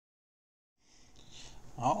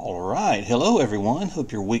All right, hello everyone.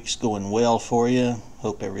 Hope your week's going well for you.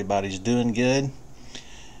 Hope everybody's doing good.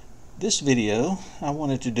 This video, I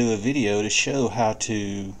wanted to do a video to show how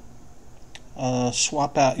to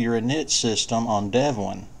swap out your init system on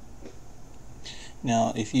Devuan.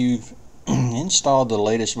 Now, if you've installed the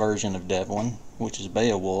latest version of Devuan, which is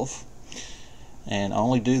Beowulf, and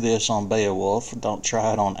only do this on Beowulf, don't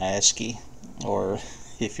try it on ASCII. Or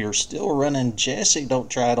if you're still running Jesse,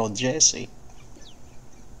 don't try it on Jesse.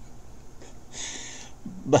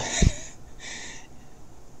 But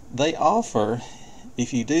they offer,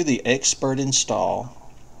 if you do the expert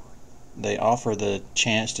install, they offer the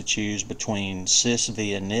chance to choose between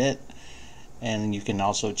SysVinit, and you can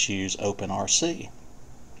also choose OpenRC.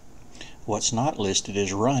 What's not listed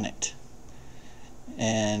is Runit.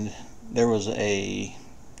 And there was a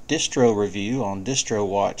distro review on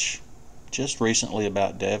DistroWatch just recently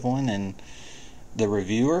about Devuan, and the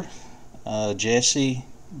reviewer,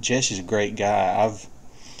 Jesse's a great guy.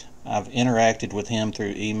 I've interacted with him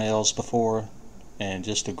through emails before, and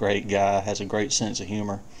just a great guy, has a great sense of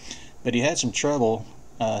humor. But he had some trouble.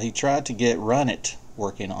 He tried to get Runit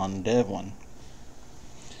working on Devuan.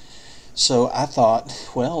 So I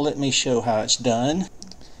thought, well, let me show how it's done.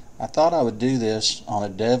 I thought I would do this on a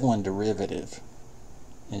Devuan derivative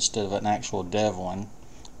instead of an actual Devuan.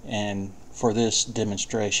 And for this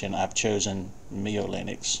demonstration, I've chosen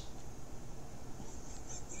MiyoLinux.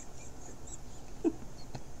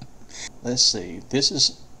 Let's see, this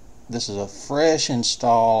is a fresh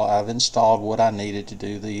install. I've installed what I needed to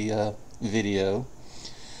do the video,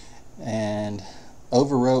 and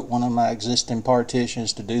overwrote one of my existing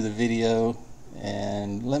partitions to do the video.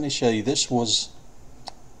 And let me show you, this was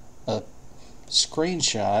a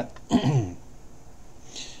screenshot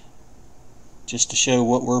just to show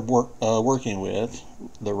what we're working with.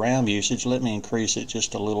 The RAM usage, let me increase it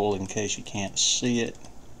just a little in case you can't see it.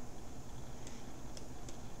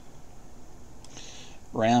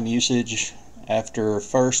 RAM usage after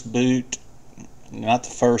first boot, not the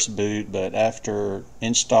first boot, but after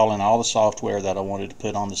installing all the software that I wanted to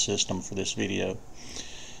put on the system for this video.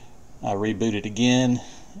 I rebooted again,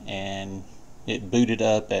 and it booted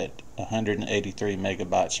up at 183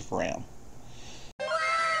 megabytes of RAM.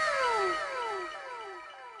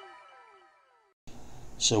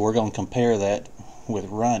 So we're going to compare that with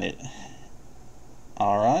Runit.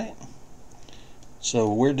 Alright.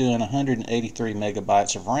 So we're doing 183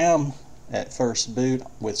 megabytes of RAM at first boot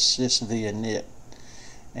with SysVinit,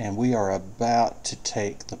 and we are about to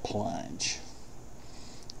take the plunge.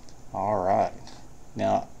 Alright,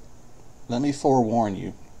 now let me forewarn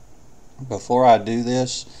you, before I do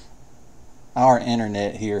this, our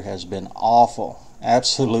internet here has been awful,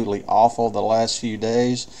 absolutely awful the last few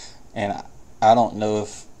days, and I don't know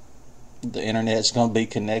if the internet's going to be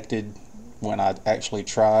connected when I actually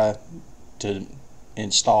try to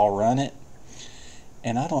install Runit,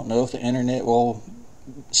 and I don't know if the internet will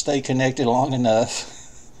stay connected long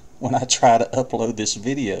enough when I try to upload this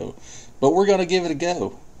video, but we're going to give it a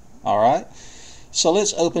go. Alright, so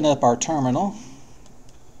let's open up our terminal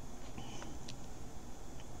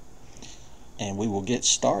and we will get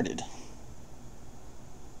started.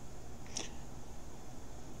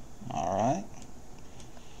 Alright,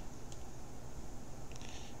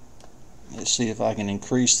 let's see if I can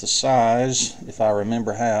increase the size, if I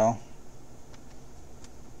remember how.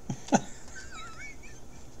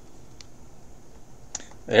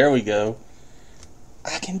 There we go.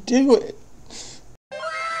 I can do it.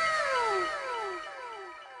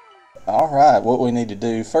 Alright, what we need to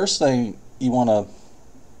do, first thing you want to,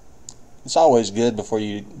 it's always good before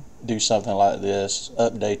you do something like this,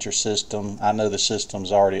 update your system. I know the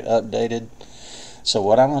system's already updated. So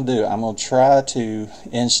what I'm going to do, I'm going to try to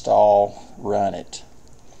install Runit,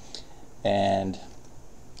 and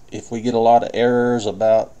if we get a lot of errors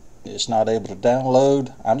about it's not able to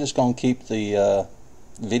download, I'm just going to keep the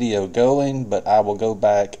video going, but I will go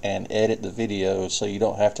back and edit the video so you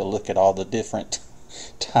don't have to look at all the different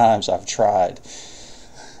times I've tried.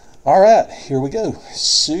 Alright, here we go.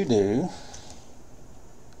 Sudo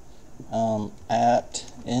apt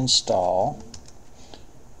install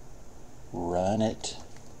Runit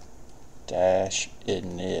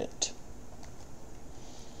 -init.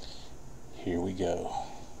 Here we go.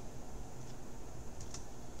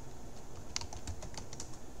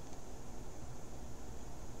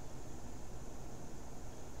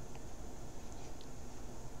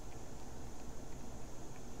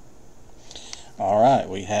 Alright,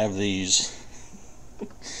 we have these.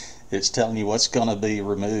 It's telling you what's going to be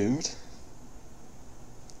removed.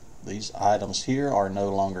 These items here are no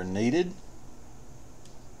longer needed.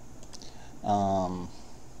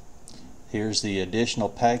 Here's the additional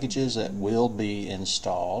packages that will be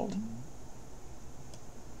installed,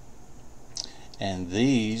 and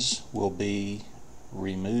these will be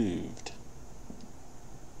removed.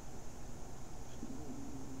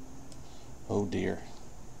 Oh dear.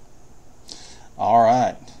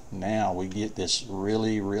 Alright, now we get this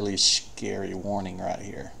really scary warning right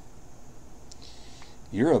here.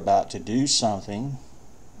 You're about to do something.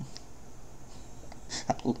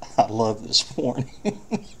 I love this warning.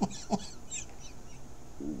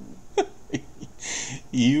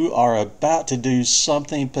 You are about to do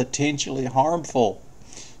something potentially harmful.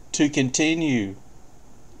 To continue,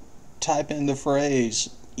 type in the phrase,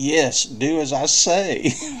 "Yes, do as I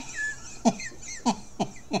say."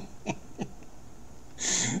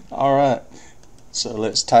 Alright, so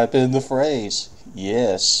let's type in the phrase,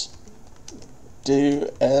 "Yes, do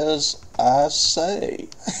as I say."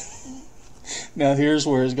 Now here's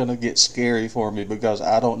where it's going to get scary for me, because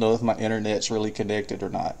I don't know if my internet's really connected or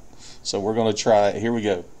not. So we're going to try it. Here we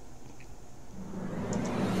go.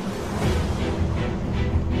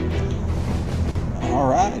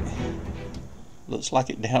 Alright, looks like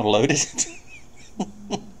it downloaded.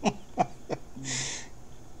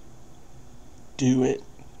 Do it.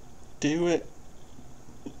 Do it.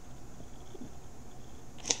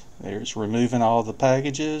 There's removing all the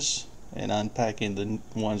packages and unpacking the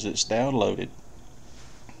ones that's downloaded.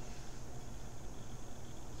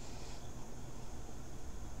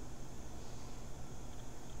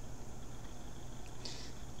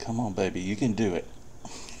 Come on, baby, you can do it.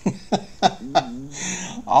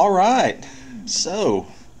 Alright, so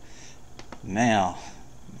now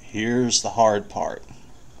here's the hard part.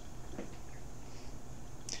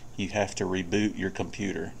 You have to reboot your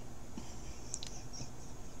computer.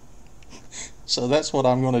 So that's what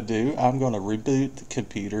I'm going to do. I'm going to reboot the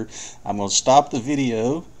computer. I'm going to stop the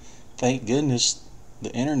video. Thank goodness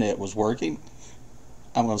the internet was working.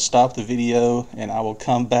 I'm going to stop the video and I will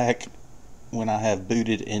come back when I have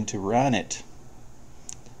booted into Runit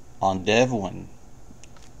on Devuan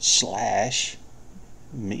 /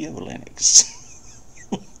 MiyoLinux.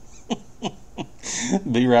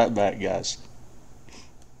 Be right back, guys.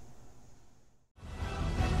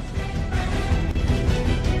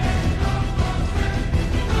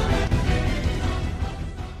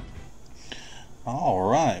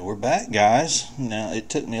 Alright, we're back, guys. Now, it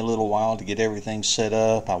took me a little while to get everything set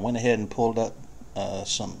up. I went ahead and pulled up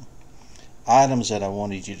some items that I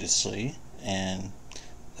wanted you to see, and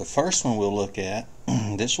the first one we'll look at,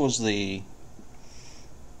 this was the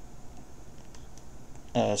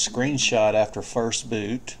screenshot after first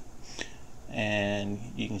boot, and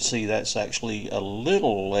you can see that's actually a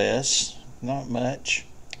little less, not much,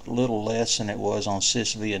 a little less than it was on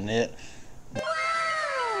SysVinit.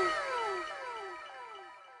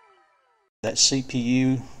 That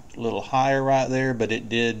CPU a little higher right there, but it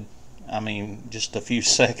did, I mean, just a few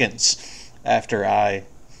seconds after I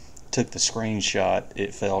took the screenshot,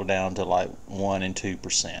 it fell down to like 1 and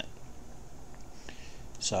 2%.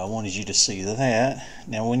 So I wanted you to see that.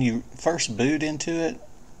 Now when you first boot into it,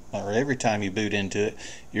 or every time you boot into it,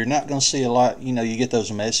 you're not going to see a lot. You know, you get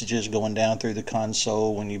those messages going down through the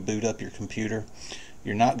console when you boot up your computer.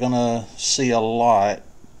 You're not going to see a lot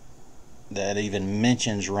that even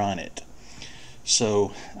mentions Runit.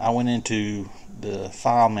 So I went into the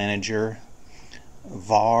file manager,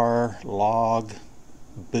 var log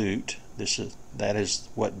boot. That is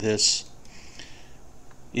what this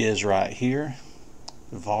is right here,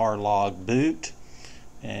 var log boot,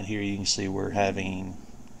 and here you can see we're having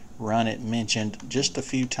Runit mentioned just a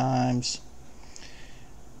few times.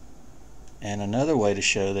 And another way to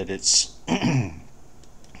show that it's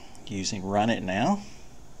using Runit now,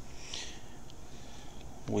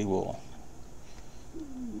 we will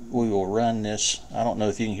run this. I don't know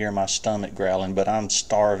if you can hear my stomach growling, but I'm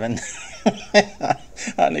starving.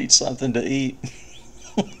 I need something to eat.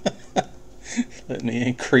 Let me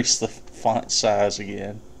increase the font size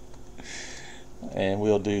again. And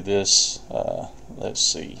we'll do this, let's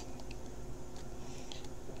see,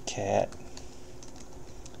 cat,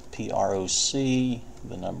 PROC,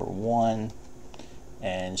 the number 1,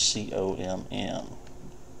 and COMM.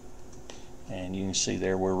 And you can see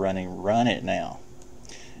there we're running Runit now.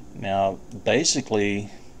 Now basically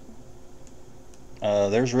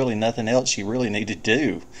there's really nothing else you really need to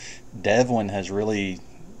do. Devuan has really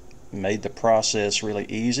made the process really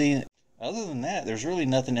easy. Other than that, there's really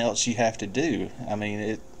nothing else you have to do. I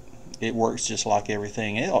mean, it works just like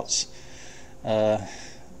everything else.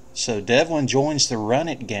 So Devuan joins the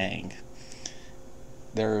Runit gang.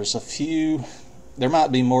 There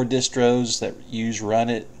might be more distros that use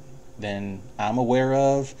Runit than I'm aware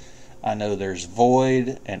of. I know there's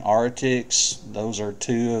Void and Artix. Those are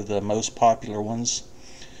two of the most popular ones.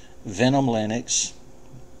 Venom Linux.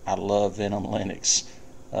 I love Venom Linux.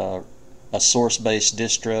 A source-based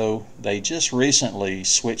distro. They just recently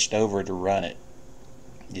switched over to Runit.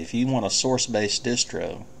 If you want a source-based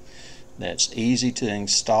distro that's easy to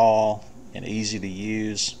install and easy to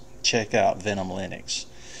use, check out Venom Linux.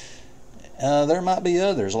 There might be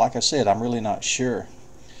others. Like I said, I'm really not sure.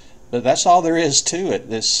 But that's all there is to it.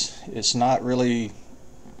 It's not really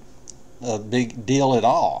a big deal at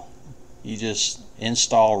all. You just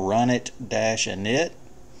install runit-init.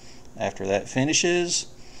 After that finishes,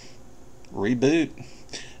 reboot.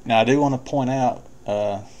 Now I do want to point out,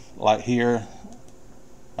 like here,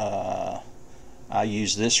 I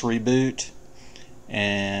use this reboot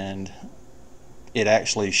and it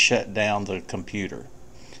actually shut down the computer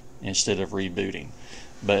instead of rebooting.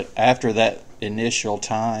 But after that initial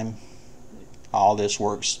time, all this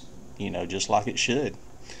works, just like it should.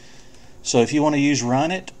 So if you want to use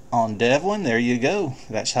Runit on Devuan, there you go.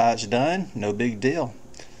 That's how it's done. No big deal.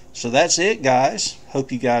 So that's it, guys.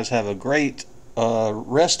 Hope you guys have a great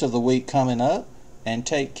rest of the week coming up, and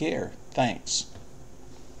take care. Thanks.